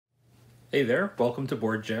Hey there, welcome to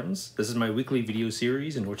Board Gems. This is my weekly video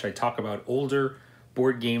series in which I talk about older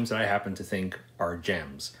board games that I happen to think are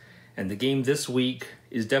gems. And the game this week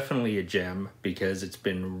is definitely a gem because it's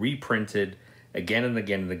been reprinted again and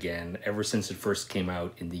again and again ever since it first came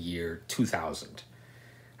out in the year 2000.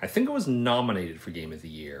 I think it was nominated for Game of the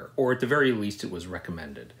Year, or at the very least it was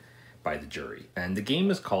recommended by the jury. And the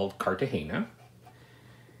game is called Cartagena,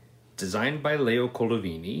 designed by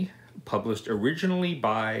Colovini, published originally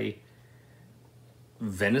by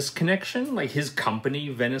Venice Connection, like his company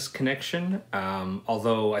Venice Connection,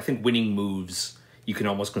 although I think Winning Moves, you can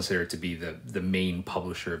almost consider it to be the main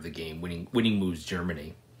publisher of the game, Winning Moves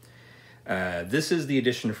Germany. This is the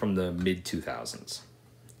edition from the mid-2000s.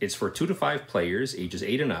 It's for 2 to 5 players, ages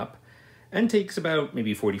 8 and up, and takes about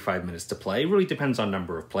maybe 45 minutes to play. It really depends on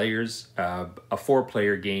number of players. A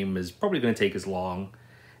 4-player game is probably going to take as long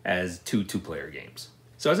as 2 2-player games.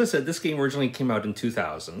 So as I said, this game originally came out in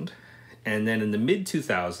 2000. And then in the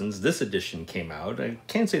mid-2000s, this edition came out. I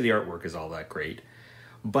can't say the artwork is all that great,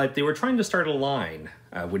 but they were trying to start a line,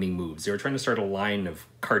 Winning Moves. They were trying to start a line of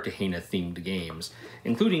Cartagena-themed games,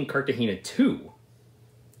 including Cartagena 2,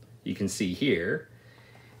 you can see here.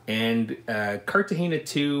 And Cartagena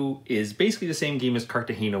 2 is basically the same game as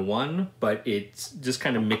Cartagena 1, but it just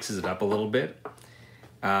kind of mixes it up a little bit.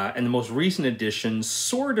 And the most recent edition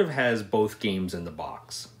sort of has both games in the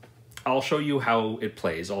box. I'll show you how it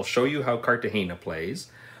plays. I'll show you how Cartagena plays.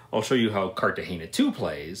 I'll show you how Cartagena 2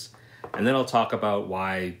 plays. And then I'll talk about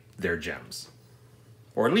why they're gems.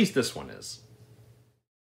 Or at least this one is.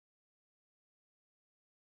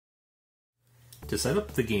 To set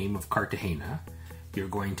up the game of Cartagena, you're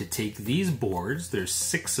going to take these boards. There's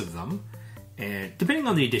 6 of them. And depending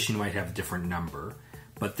on the edition, you might have a different number.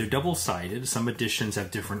 But they're double-sided. Some editions have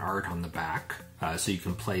different art on the back. So you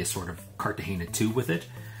can play a sort of Cartagena 2 with it.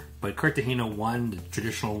 But Cartagena 1, the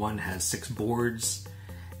traditional one, has 6 boards,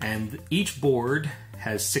 and each board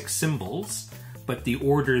has 6 symbols, but the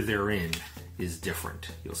order they're in is different,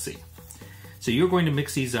 you'll see. So you're going to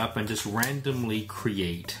mix these up and just randomly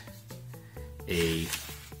create a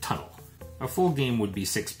tunnel. A full game would be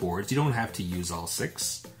 6 boards. You don't have to use all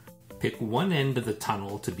 6. Pick one end of the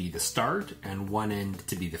tunnel to be the start and one end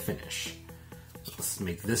to be the finish. Let's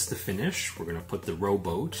make this the finish. We're going to put the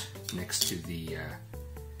rowboat next to the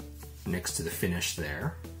finish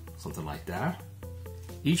there, something like that.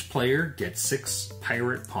 Each player gets 6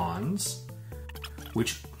 pirate pawns,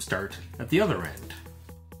 which start at the other end.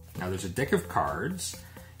 Now there's a deck of cards.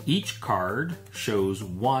 Each card shows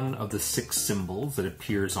one of the 6 symbols that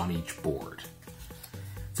appears on each board.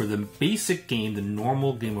 For the basic game, the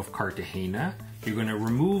normal game of Cartagena, you're going to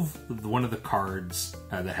remove one of the cards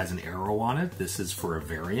that has an arrow on it. This is for a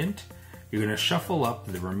variant. You're going to shuffle up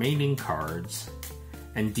the remaining cards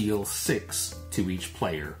and deal 6 to each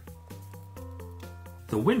player.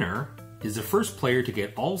 The winner is the first player to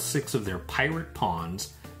get all 6 of their pirate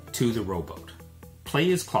pawns to the rowboat. Play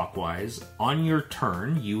is clockwise. On your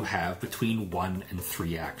turn, you have between 1 and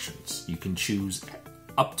 3 actions. You can choose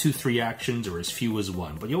up to 3 actions or as few as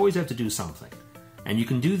 1, but you always have to do something. And you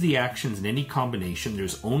can do the actions in any combination.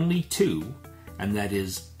 There's only 2, and that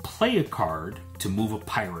is play a card to move a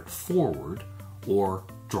pirate forward or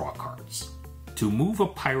draw cards. To move a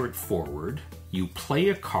pirate forward, you play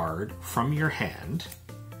a card from your hand.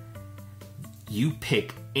 You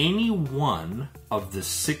pick any one of the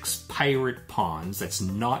 6 pirate pawns that's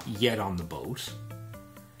not yet on the boat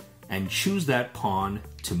and choose that pawn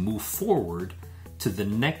to move forward to the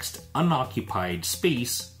next unoccupied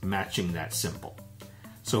space matching that symbol.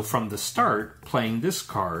 So from the start, playing this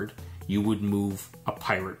card, you would move a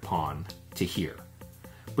pirate pawn to here.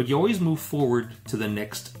 But you always move forward to the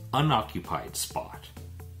next unoccupied spot.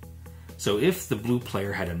 So if the blue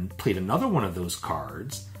player had played another one of those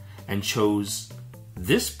cards and chose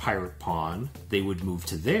this pirate pawn, they would move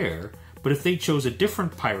to there, but if they chose a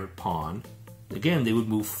different pirate pawn, again, they would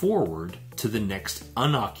move forward to the next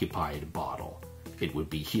unoccupied bottle. It would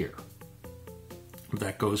be here.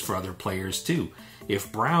 That goes for other players too.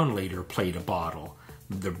 If brown later played a bottle,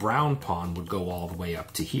 the brown pawn would go all the way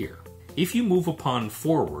up to here. If you move a pawn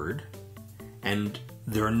forward and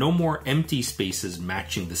there are no more empty spaces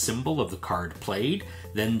matching the symbol of the card played,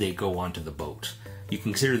 then they go onto the boat. You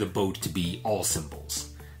can consider the boat to be all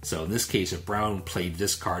symbols. So in this case, if brown played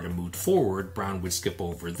this card and moved forward, brown would skip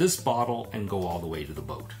over this bottle and go all the way to the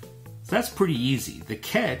boat. So that's pretty easy. The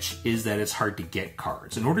catch is that it's hard to get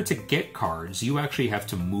cards. In order to get cards, you actually have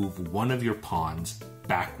to move one of your pawns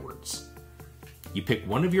backwards. You pick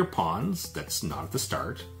one of your pawns, that's not at the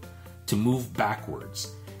start, to move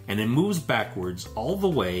backwards. And it moves backwards all the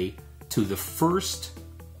way to the first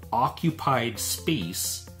occupied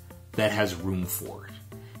space that has room for it.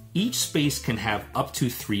 Each space can have up to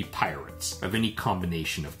 3 pirates of any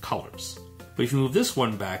combination of colors. But if you move this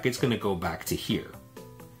one back, it's going to go back to here.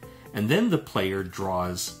 And then the player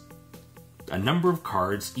draws a number of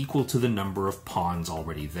cards equal to the number of pawns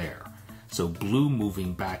already there. So blue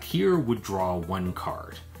moving back here would draw 1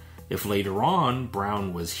 card. If later on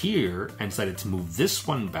brown was here and decided to move this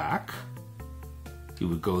one back, he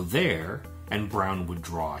would go there and brown would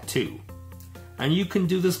draw 2. And you can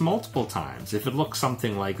do this multiple times. If it looks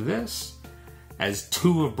something like this, as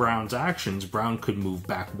 2 of brown's actions, brown could move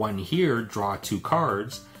back 1 here, draw 2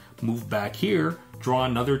 cards, move back here, draw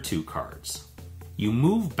another 2 cards. You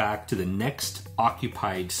move back to the next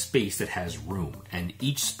occupied space that has room, and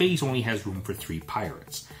each space only has room for 3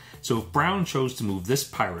 pirates. So if brown chose to move this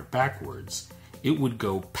pirate backwards, it would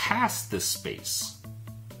go past this space,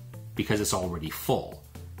 because it's already full,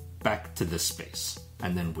 back to this space,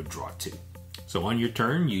 and then would draw 2. So on your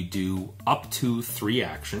turn, you do up to 3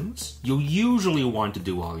 actions. You'll usually want to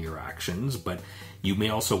do all your actions, but you may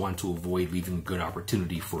also want to avoid leaving a good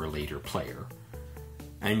opportunity for a later player.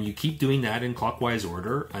 And you keep doing that in clockwise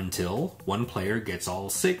order until one player gets all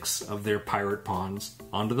 6 of their pirate pawns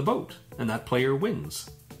onto the boat, and that player wins.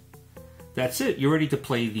 That's it, you're ready to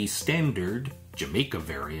play the standard Jamaica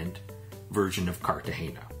variant version of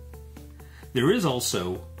Cartagena. There is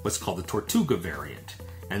also what's called the Tortuga variant,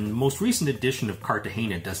 and the most recent edition of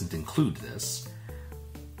Cartagena doesn't include this.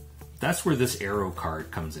 That's where this arrow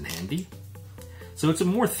card comes in handy. So it's a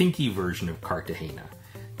more thinky version of Cartagena.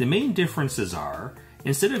 The main differences are,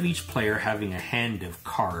 instead of each player having a hand of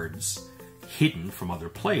cards hidden from other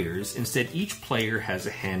players, instead each player has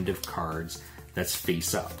a hand of cards that's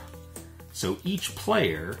face up. So each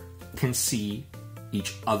player can see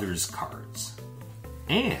each other's cards.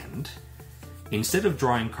 And instead of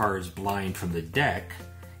drawing cards blind from the deck,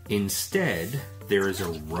 instead there is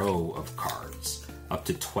a row of cards, up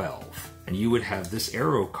to 12. And you would have this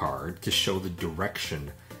arrow card to show the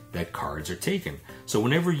direction that cards are taken. So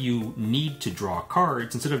whenever you need to draw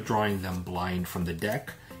cards, instead of drawing them blind from the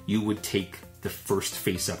deck, you would take the first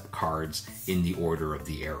face-up cards in the order of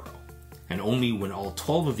the arrow. And only when all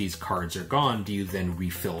 12 of these cards are gone do you then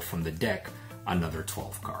refill from the deck another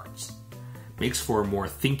 12 cards. Makes for a more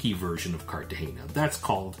thinky version of Cartagena. That's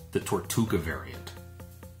called the Tortuga variant.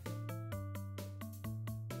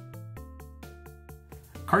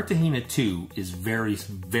 Cartagena 2 is very,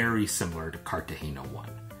 very similar to Cartagena 1.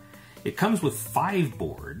 It comes with 5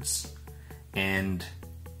 boards, and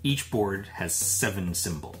each board has 7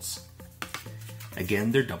 symbols.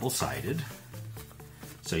 Again, they're double-sided,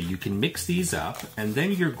 so you can mix these up, and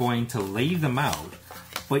then you're going to lay them out,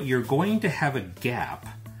 but you're going to have a gap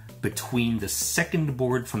between the second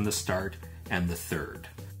board from the start and the third.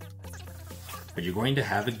 But you're going to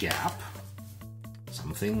have a gap,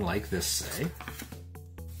 something like this, say,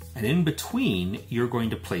 and in between, you're going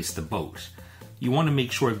to place the boat. You want to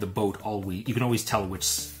make sure the boat you can always tell which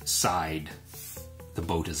side the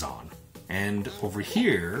boat is on. And over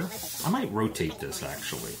here, I might rotate this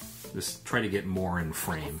actually. Just try to get more in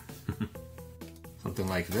frame. Something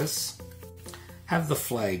like this. Have the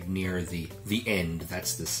flag near the end,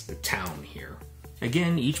 that's the town here.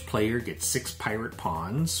 Again, each player gets 6 pirate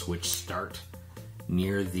pawns, which start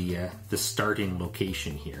near the starting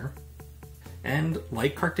location here. And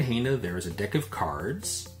like Cartagena, there is a deck of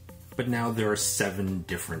cards, but now there are 7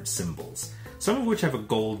 different symbols, some of which have a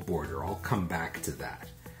gold border. I'll come back to that.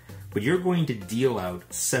 But you're going to deal out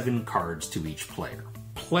 7 cards to each player.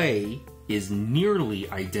 Play is nearly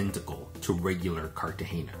identical to regular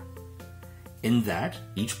Cartagena, in that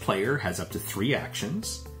each player has up to 3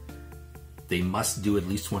 actions. They must do at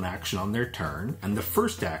least 1 action on their turn, and the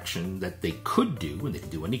first action that they could do, and they can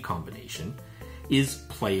do any combination, is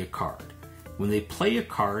play a card. When they play a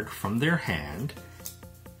card from their hand,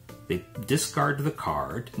 they discard the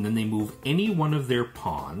card, and then they move any one of their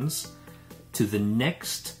pawns to the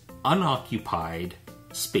next unoccupied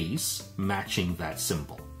space matching that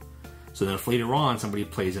symbol. So then if later on somebody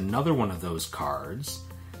plays another one of those cards,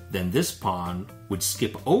 then this pawn would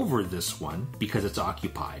skip over this one because it's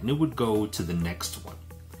occupied, and it would go to the next one.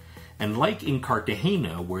 And like in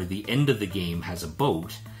Cartagena, where the end of the game has a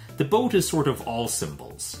boat, the boat is sort of all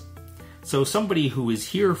symbols. So somebody who is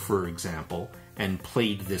here, for example, and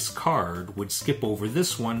played this card would skip over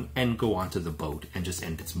this one and go onto the boat and just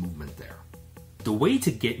end its movement there. The way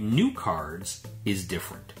to get new cards is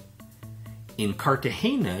different. In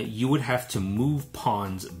Cartagena, you would have to move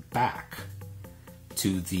pawns back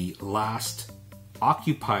to the last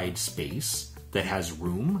occupied space that has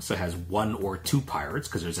room, so it has 1 or 2 pirates,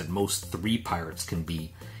 because there's at most 3 pirates can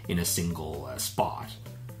be in a single spot.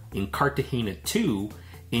 In Cartagena 2,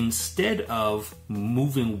 instead of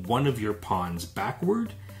moving one of your pawns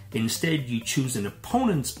backward, instead you choose an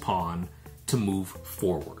opponent's pawn to move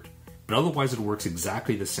forward. But otherwise it works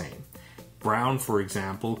exactly the same. Brown, for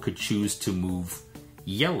example, could choose to move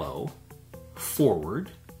yellow forward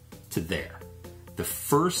to there. The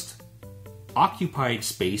first occupied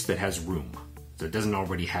space that has room. So it doesn't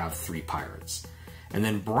already have 3 pirates. And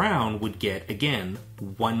then brown would get, again,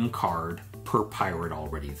 1 card per pirate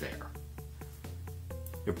already there.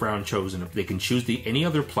 If brown chosen, they can choose any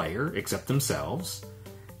other player except themselves.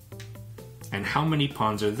 And how many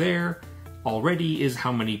pawns are there already is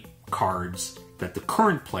how many cards that the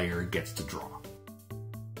current player gets to draw.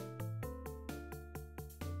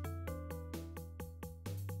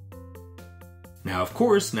 Now, of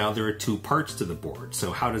course, now there are 2 parts to the board,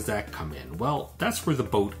 so how does that come in? Well, that's where the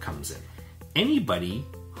boat comes in. Anybody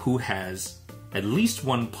who has at least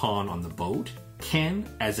 1 pawn on the boat can,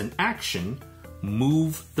 as an action,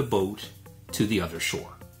 move the boat to the other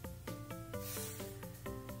shore.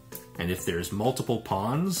 And if there's multiple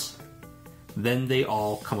pawns, then they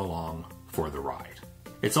all come along for the ride.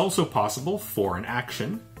 It's also possible for an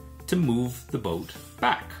action to move the boat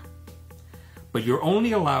back. But you're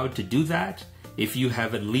only allowed to do that if you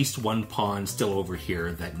have at least 1 pawn still over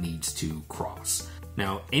here that needs to cross.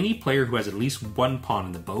 Now, any player who has at least 1 pawn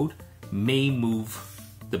in the boat may move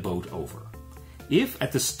the boat over. If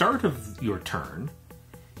at the start of your turn,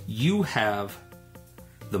 you have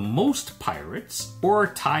the most pirates or are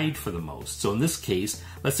tied for the most. So in this case,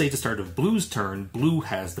 let's say at the start of blue's turn, blue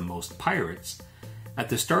has the most pirates. At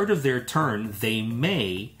the start of their turn, they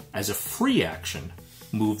may, as a free action,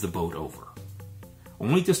 move the boat over.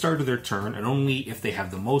 Only at the start of their turn, and only if they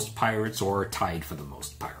have the most pirates or are tied for the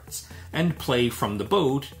most pirates. And play from the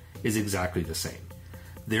boat is exactly the same.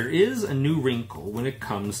 There is a new wrinkle when it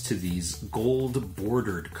comes to these gold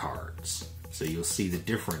bordered cards. So you'll see the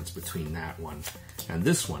difference between that one and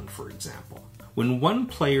this one, for example. When one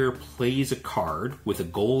player plays a card with a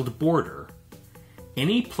gold border,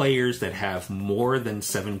 any players that have more than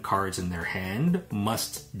 7 cards in their hand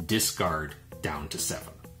must discard down to 7.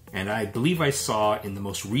 And I believe I saw in the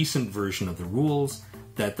most recent version of the rules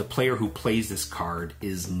that the player who plays this card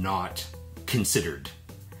is not considered.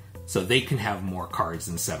 So they can have more cards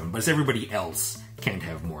than 7, but everybody else can't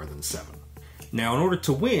have more than 7. Now, in order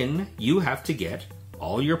to win, you have to get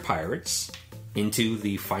all your pirates into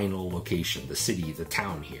the final location, the city, the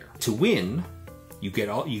town here. To win, you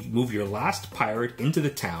move your last pirate into the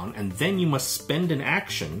town, and then you must spend an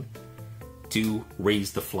action to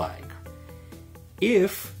raise the flag.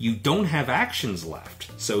 If you don't have actions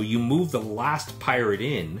left, so you move the last pirate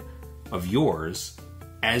in of yours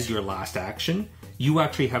as your last action, you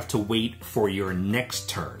actually have to wait for your next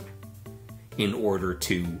turn in order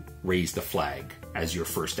to raise the flag as your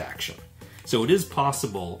first action. So it is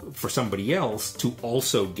possible for somebody else to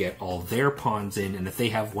also get all their pawns in, and if they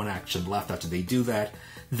have 1 action left after they do that,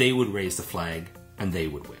 they would raise the flag and they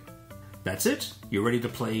would win. That's it. You're ready to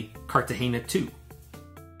play Cartagena 2.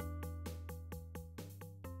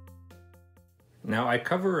 Now, I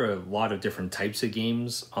cover a lot of different types of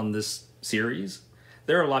games on this series.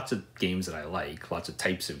 There are lots of games that I like, lots of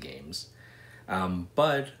types of games.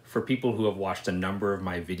 But for people who have watched a number of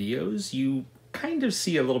my videos, you kind of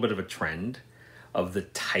see a little bit of a trend of the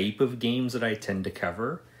type of games that I tend to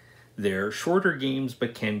cover. They're shorter games,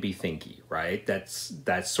 but can be thinky, right?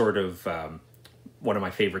 That's sort of one of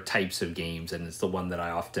my favorite types of games, and it's the one that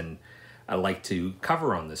I like to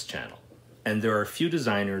cover on this channel. And there are a few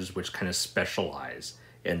designers which kind of specialize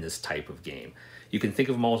in this type of game. You can think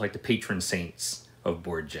of them all as like the patron saints of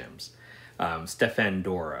board games. Stefan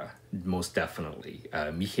Dora, most definitely.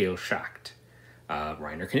 Michael Schacht,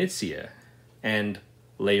 Rainer Knizia, and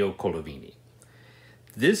Leo Colovini.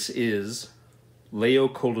 This is Leo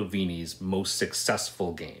Colovini's most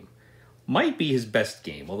successful game. Might be his best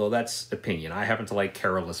game, although that's opinion. I happen to like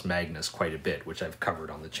Carolus Magnus quite a bit, which I've covered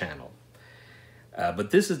on the channel.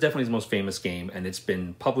 But this is definitely his most famous game, and it's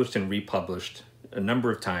been published and republished a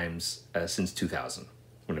number of times since 2000,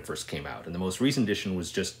 when it first came out. And the most recent edition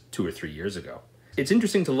was just 2 or 3 years ago. It's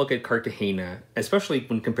interesting to look at Cartagena, especially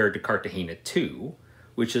when compared to Cartagena 2,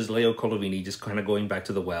 which is Leo Colovini just kind of going back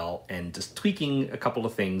to the well and just tweaking a couple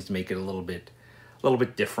of things to make it a little bit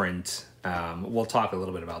different. We'll talk a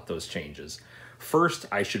little bit about those changes. First,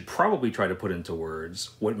 I should probably try to put into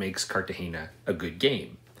words what makes Cartagena a good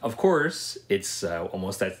game. Of course, it's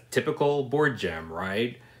almost that typical board gem,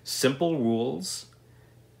 right? Simple rules,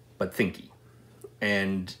 but thinky.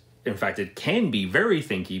 And in fact, it can be very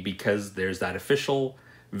thinky because there's that official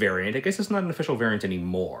variant. I guess it's not an official variant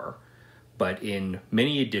anymore, but in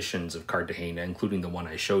many editions of Cartagena, including the one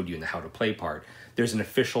I showed you in the how to play part, there's an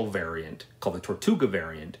official variant called the Tortuga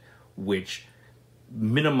variant, which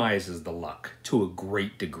minimizes the luck to a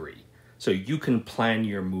great degree. So you can plan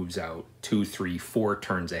your moves out 2, 3, 4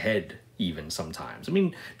 turns ahead even sometimes. I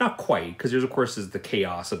mean, not quite, because there's, of course, the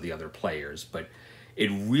chaos of the other players, but it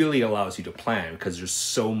really allows you to plan because there's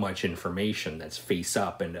so much information that's face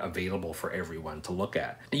up and available for everyone to look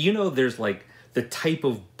at. You know, there's like the type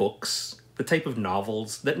of books, the type of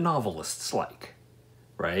novels that novelists like,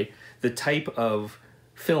 right? The type of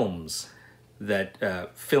films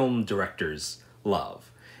that film directors love.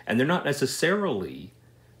 And they're not necessarily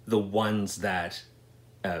the ones that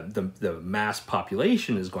the mass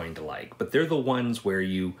population is going to like, but they're the ones where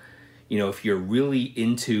you know, if you're really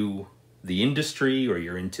into the industry or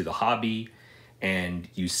you're into the hobby and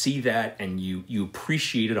you see that and you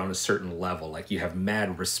appreciate it on a certain level, like you have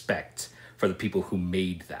mad respect for the people who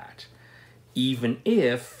made that, even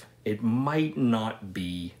if it might not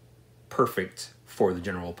be perfect for the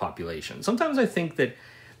general population. Sometimes I think that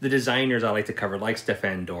the designers I like to cover, like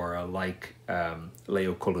Stefan Dora, like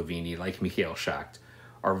Leo Colovini, like Michael Schacht,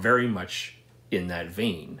 are very much in that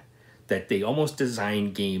vein, that they almost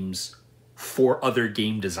design games for other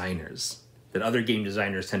game designers, that other game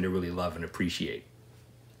designers tend to really love and appreciate.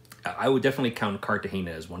 I would definitely count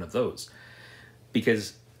Cartagena as one of those,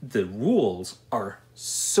 because the rules are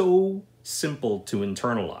so simple to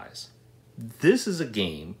internalize. This is a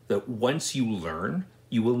game that once you learn,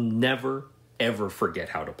 you will never, ever forget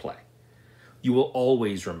how to play. You will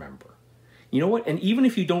always remember. You know what? And even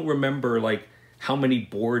if you don't remember, like, how many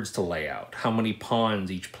boards to lay out, how many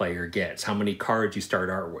pawns each player gets, how many cards you start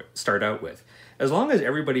out with, as long as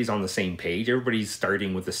everybody's on the same page, everybody's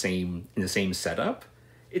starting with in the same setup,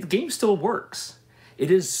 the game still works. It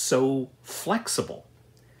is so flexible.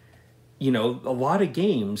 You know, a lot of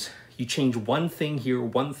games, you change one thing here,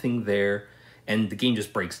 one thing there, and the game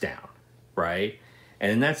just breaks down, right?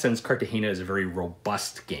 And in that sense, Cartagena is a very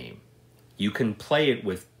robust game. You can play it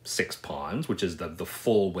with 6 pawns, which is the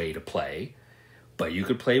full way to play, but you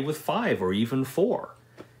could play with 5 or even 4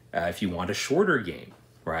 if you want a shorter game,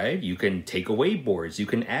 right? You can take away boards, you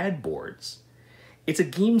can add boards. It's a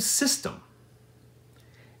game system.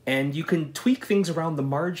 And you can tweak things around the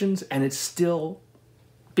margins and it's still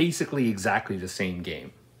basically exactly the same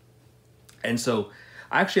game. And so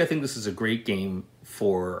actually I think this is a great game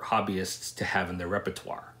for hobbyists to have in their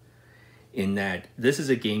repertoire, in that this is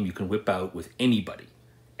a game you can whip out with anybody,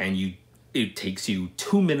 and it takes you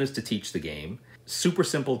 2 minutes to teach the game. Super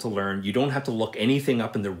simple to learn. You don't have to look anything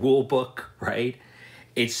up in the rule book, right?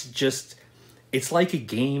 It's like a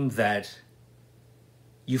game that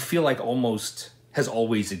you feel like almost has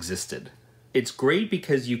always existed. It's great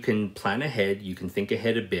because you can plan ahead, you can think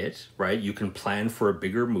ahead a bit, right? You can plan for a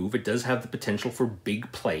bigger move. It does have the potential for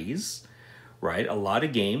big plays, right? A lot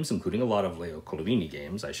of games, including a lot of Leo Colovini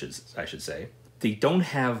games, I should say, they don't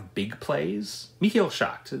have big plays. Michael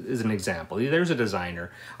Schacht is an example. There's a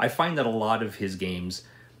designer. I find that a lot of his games,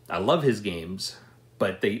 I love his games,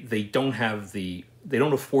 but they don't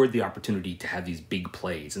afford the opportunity to have these big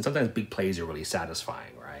plays. And sometimes big plays are really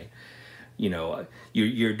satisfying, right? You know,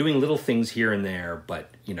 you're doing little things here and there, but,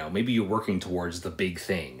 you know, maybe you're working towards the big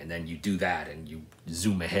thing, and then you do that and you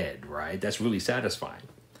zoom ahead, right? That's really satisfying.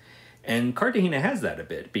 And Cartagena has that a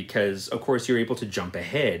bit because, of course, you're able to jump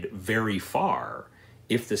ahead very far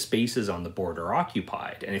if the spaces on the board are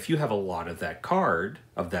occupied. And if you have a lot of that card,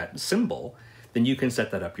 of that symbol, then you can set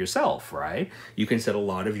that up yourself, right? You can set a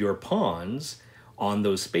lot of your pawns on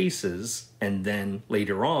those spaces, and then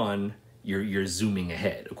later on, you're zooming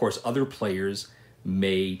ahead. Of course, other players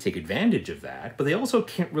may take advantage of that, but they also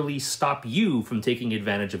can't really stop you from taking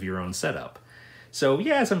advantage of your own setup. So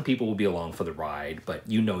yeah, some people will be along for the ride, but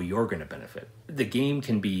you know you're going to benefit. The game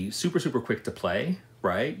can be super, super quick to play,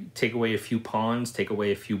 right? Take away a few pawns, take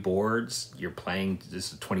away a few boards. You're playing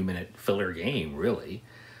this 20-minute filler game, really.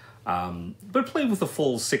 But play with the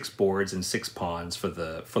full 6 boards and 6 pawns for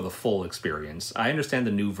the full experience. I understand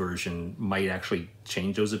the new version might actually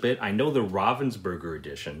change those a bit. I know the Ravensburger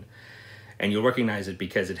edition, and you'll recognize it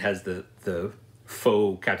because it has the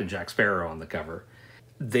faux Captain Jack Sparrow on the cover.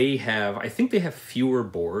 I think they have fewer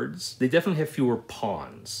boards. They definitely have fewer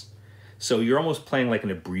pawns. So you're almost playing like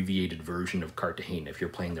an abbreviated version of Cartagena if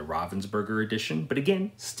you're playing the Ravensburger edition. But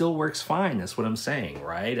again, still works fine. That's what I'm saying,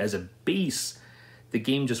 right? As a base, the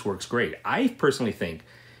game just works great. I personally think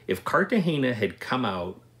if Cartagena had come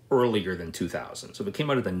out earlier than 2000, so if it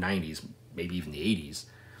came out in the 90s, maybe even the 80s,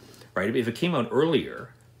 right? If it came out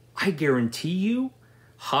earlier, I guarantee you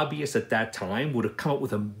hobbyists at that time would have come up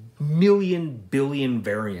with a million billion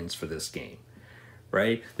variants for this game,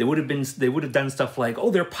 right? They would have done stuff like, oh,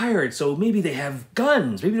 they're pirates, so maybe they have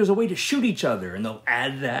guns. Maybe there's a way to shoot each other, and they'll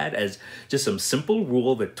add that as just some simple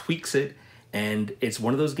rule that tweaks it. And it's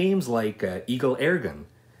one of those games like Eagle Airgun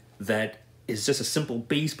that is just a simple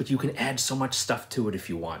base, but you can add so much stuff to it if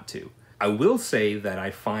you want to. I will say that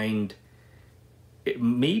I find it,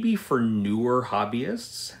 maybe for newer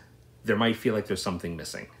hobbyists, there might feel like there's something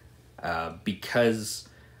missing because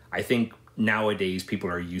I think nowadays people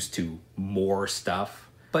are used to more stuff.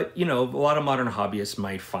 But, you know, a lot of modern hobbyists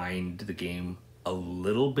might find the game a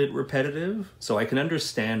little bit repetitive. So I can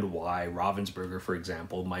understand why Ravensburger, for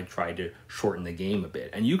example, might try to shorten the game a bit.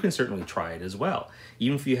 And you can certainly try it as well.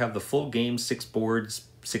 Even if you have the full game, 6 boards,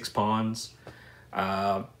 6 pawns,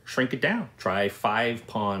 shrink it down. Try 5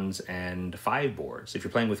 pawns and 5 boards. If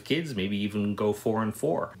you're playing with kids, maybe even go 4 and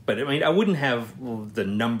 4. But I mean, I wouldn't have the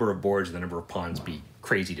number of boards and the number of pawns be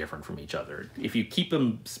crazy different from each other. If you keep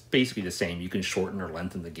them basically the same, you can shorten or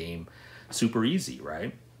lengthen the game super easy,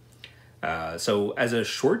 right? So as a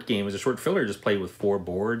short game, as a short filler, just play with 4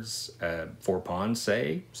 boards, 4 pawns,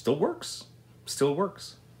 say, still works. Still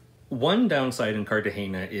works. One downside in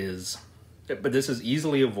Cartagena is, but this is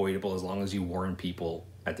easily avoidable as long as you warn people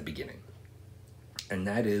at the beginning. And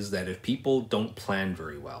that is that if people don't plan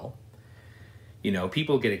very well, you know,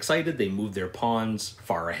 people get excited, they move their pawns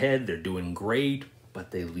far ahead, they're doing great,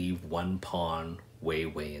 but they leave 1 pawn way,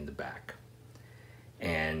 way in the back.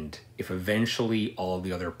 And if eventually all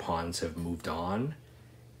the other pawns have moved on,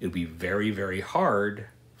 it would be very, very hard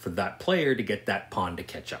for that player to get that pawn to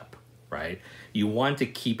catch up, right? You want to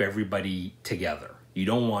keep everybody together. You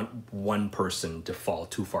don't want one person to fall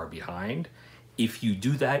too far behind. If you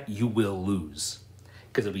do that, you will lose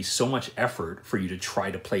because it'll be so much effort for you to try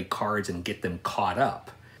to play cards and get them caught up.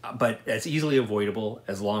 But it's easily avoidable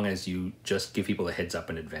as long as you just give people a heads up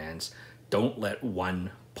in advance. Don't let one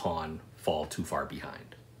pawn fall too far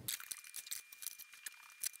behind.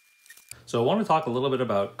 So I want to talk a little bit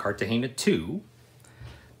about Cartagena 2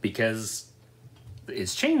 because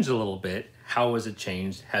it's changed a little bit. How has it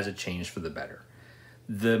changed? Has it changed for the better?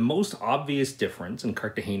 The most obvious difference in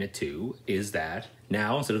Cartagena 2 is that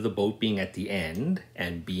now instead of the boat being at the end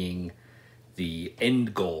and being the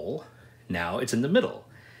end goal, now it's in the middle.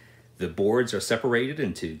 The boards are separated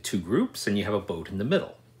into 2 groups and you have a boat in the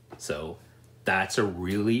middle. So that's a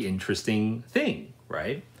really interesting thing,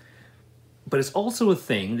 right? But it's also a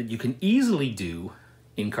thing that you can easily do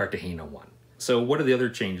in Cartagena 1. So what are the other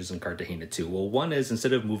changes in Cartagena 2? Well, one is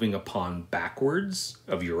instead of moving a pawn backwards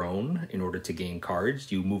of your own in order to gain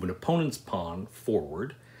cards, you move an opponent's pawn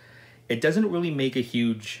forward. It doesn't really make a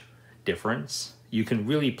huge difference. You can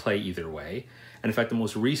really play either way. And in fact, the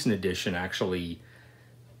most recent edition actually,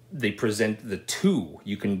 they present the 2.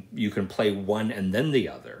 You can play one and then the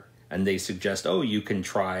other. And they suggest, oh, you can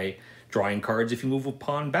try drawing cards if you move a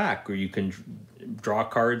pawn back, or you can draw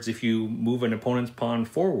cards if you move an opponent's pawn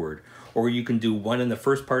forward, or you can do one in the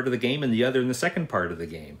first part of the game and the other in the second part of the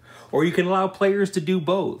game, or you can allow players to do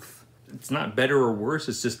both. It's not better or worse,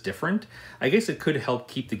 it's just different. I guess it could help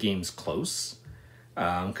keep the games close,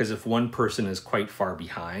 because if one person is quite far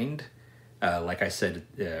behind, like I said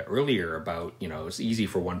earlier about, you know, it's easy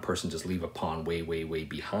for one person to just leave a pawn way, way, way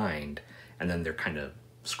behind, and then they're kind of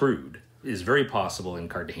screwed. It is very possible in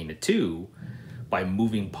Cartagena 2, by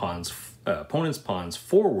moving pawns, opponent's pawns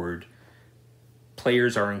forward,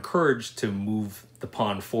 players are encouraged to move the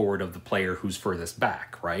pawn forward of the player who's furthest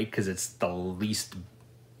back, right? Because it's the least,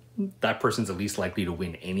 that person's the least likely to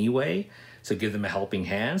win anyway, so give them a helping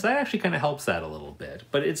hand. So that actually kind of helps that a little bit,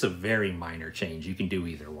 but it's a very minor change. You can do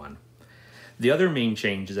either one. The other main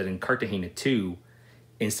change is that in Cartagena 2,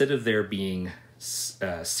 instead of there being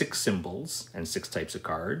 6 symbols and 6 types of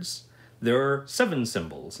cards, there are 7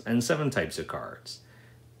 symbols and 7 types of cards.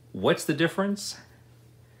 What's the difference?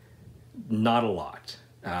 Not a lot.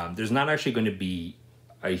 There's not actually going to be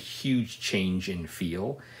a huge change in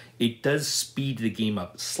feel. It does speed the game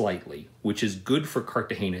up slightly, which is good for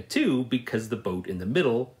Cartagena 2 because the boat in the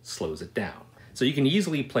middle slows it down. So you can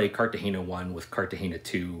easily play Cartagena 1 with Cartagena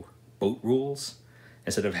 2 boat rules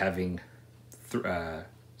instead of having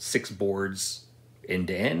 6 boards end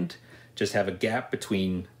to end. Just have a gap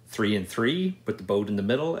between 3 and 3, put the boat in the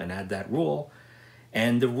middle and add that rule.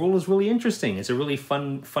 And the rule is really interesting. It's a really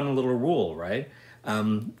fun little rule, right?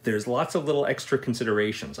 There's lots of little extra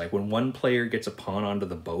considerations. Like when one player gets a pawn onto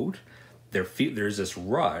the boat, there's this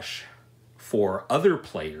rush for other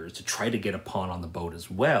players to try to get a pawn on the boat as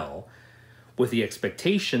well, with the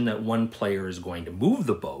expectation that one player is going to move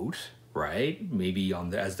the boat, right? Maybe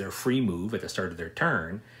as their free move at the start of their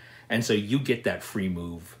turn. And so you get that free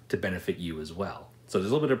move to benefit you as well. So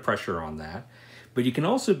there's a little bit of pressure on that. But you can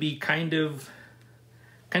also be kind of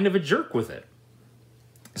kind of a jerk with it.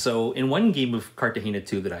 So in one game of Cartagena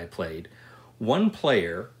 2 that I played, one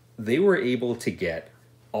player, they were able to get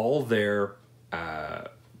all their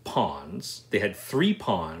pawns. They had 3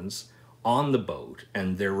 pawns on the boat,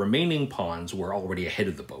 and their remaining pawns were already ahead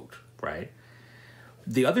of the boat, right?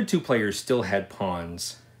 The other 2 players still had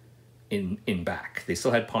pawns in back. They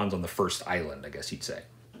still had pawns on the first island, I guess you'd say.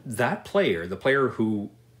 That player, the player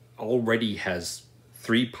who already has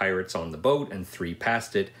 3 pirates on the boat and 3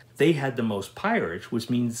 past it, they had the most pirates, which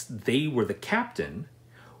means they were the captain,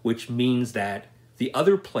 which means that the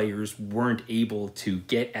other players weren't able to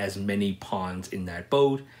get as many pawns in that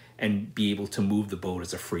boat and be able to move the boat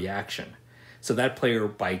as a free action. So that player,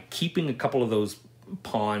 by keeping a couple of those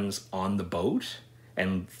pawns on the boat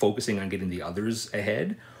and focusing on getting the others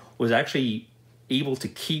ahead, was actually able to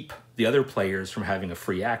keep the other players from having a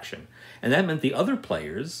free action. And that meant the other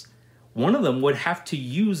players, one of them would have to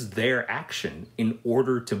use their action in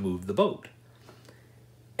order to move the boat.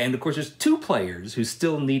 And of course, there's 2 players who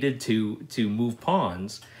still needed to move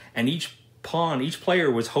pawns, and each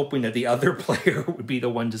player was hoping that the other player would be the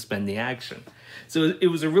one to spend the action. So it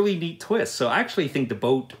was a really neat twist. So I actually think the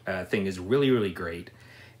boat thing is really, really great.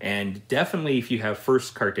 And definitely if you have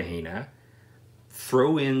first Cartagena,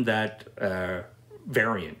 throw in that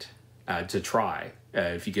variant to try.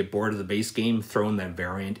 If you get bored of the base game, throw in that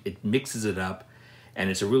variant. It mixes it up, and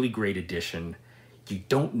it's a really great addition. You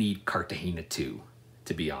don't need Cartagena 2,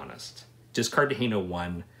 to be honest. Just Cartagena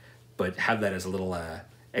 1, but have that as a little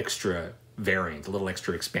extra variant, a little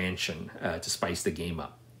extra expansion to spice the game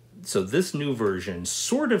up. So this new version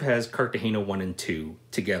sort of has Cartagena 1 and 2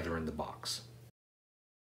 together in the box.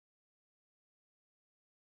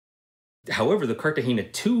 However, the Cartagena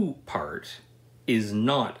 2 part is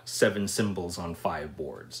not 7 symbols on 5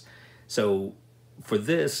 boards. So for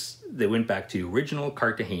this, they went back to the original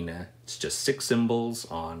Cartagena. It's just 6 symbols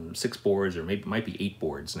on 6 boards, or maybe it might be 8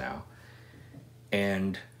 boards now.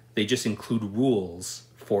 And they just include rules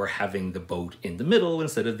for having the boat in the middle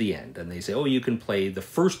instead of the end. And they say, oh, you can play the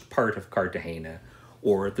first part of Cartagena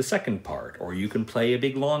or the second part, or you can play a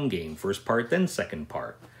big long game, first part, then second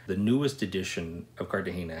part. The newest edition of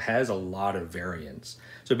Cartagena has a lot of variants.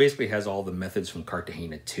 So it basically has all the methods from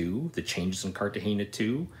Cartagena 2, the changes in Cartagena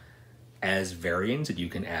 2, as variants that you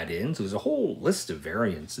can add in. So there's a whole list of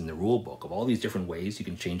variants in the rule book of all these different ways you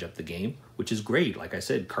can change up the game, which is great. Like I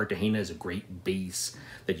said, Cartagena is a great base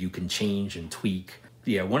that you can change and tweak.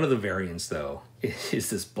 Yeah, one of the variants though is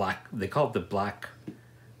this black, they call it the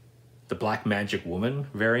black magic woman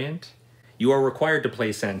variant. You are required to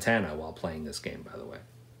play Santana while playing this game, by the way.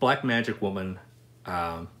 Black magic woman,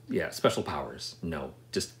 yeah, special powers. No,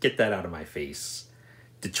 just get that out of my face.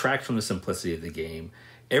 Detract from the simplicity of the game.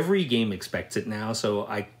 Every game expects it now, so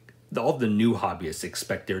all the new hobbyists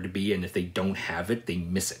expect there to be, and if they don't have it, they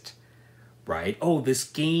miss it, right? Oh, this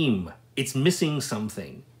game, it's missing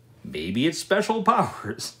something. Maybe it's special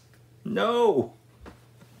powers. No.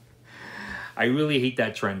 I really hate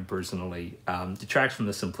that trend personally. Detracts from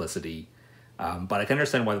the simplicity. But I can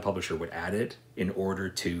understand why the publisher would add it in order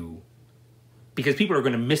to, because people are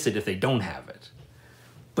going to miss it if they don't have it.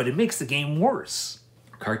 But it makes the game worse.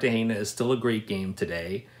 Cartagena is still a great game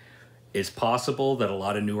today. It's possible that a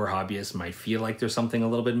lot of newer hobbyists might feel like there's something a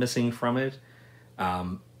little bit missing from it.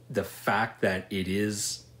 The fact that it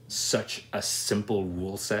is such a simple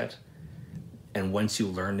rule set, and once you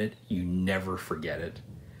learn it, you never forget it,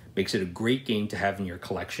 makes it a great game to have in your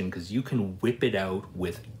collection because you can whip it out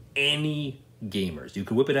with any gamers. You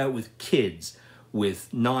can whip it out with kids,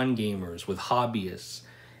 with non-gamers, with hobbyists,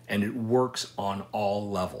 and it works on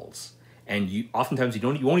all levels. And you oftentimes you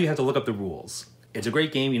won't even have to look up the rules. It's a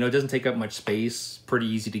great game. You know, it doesn't take up much space, pretty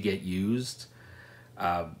easy to get used.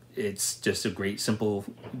 It's just a great, simple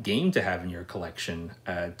game to have in your collection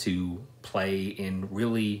to play in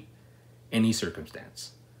really any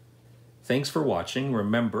circumstance. Thanks for watching.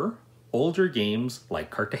 Remember, older games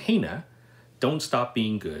like Cartagena don't stop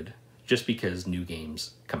being good just because new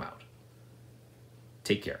games come out.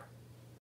 Take care.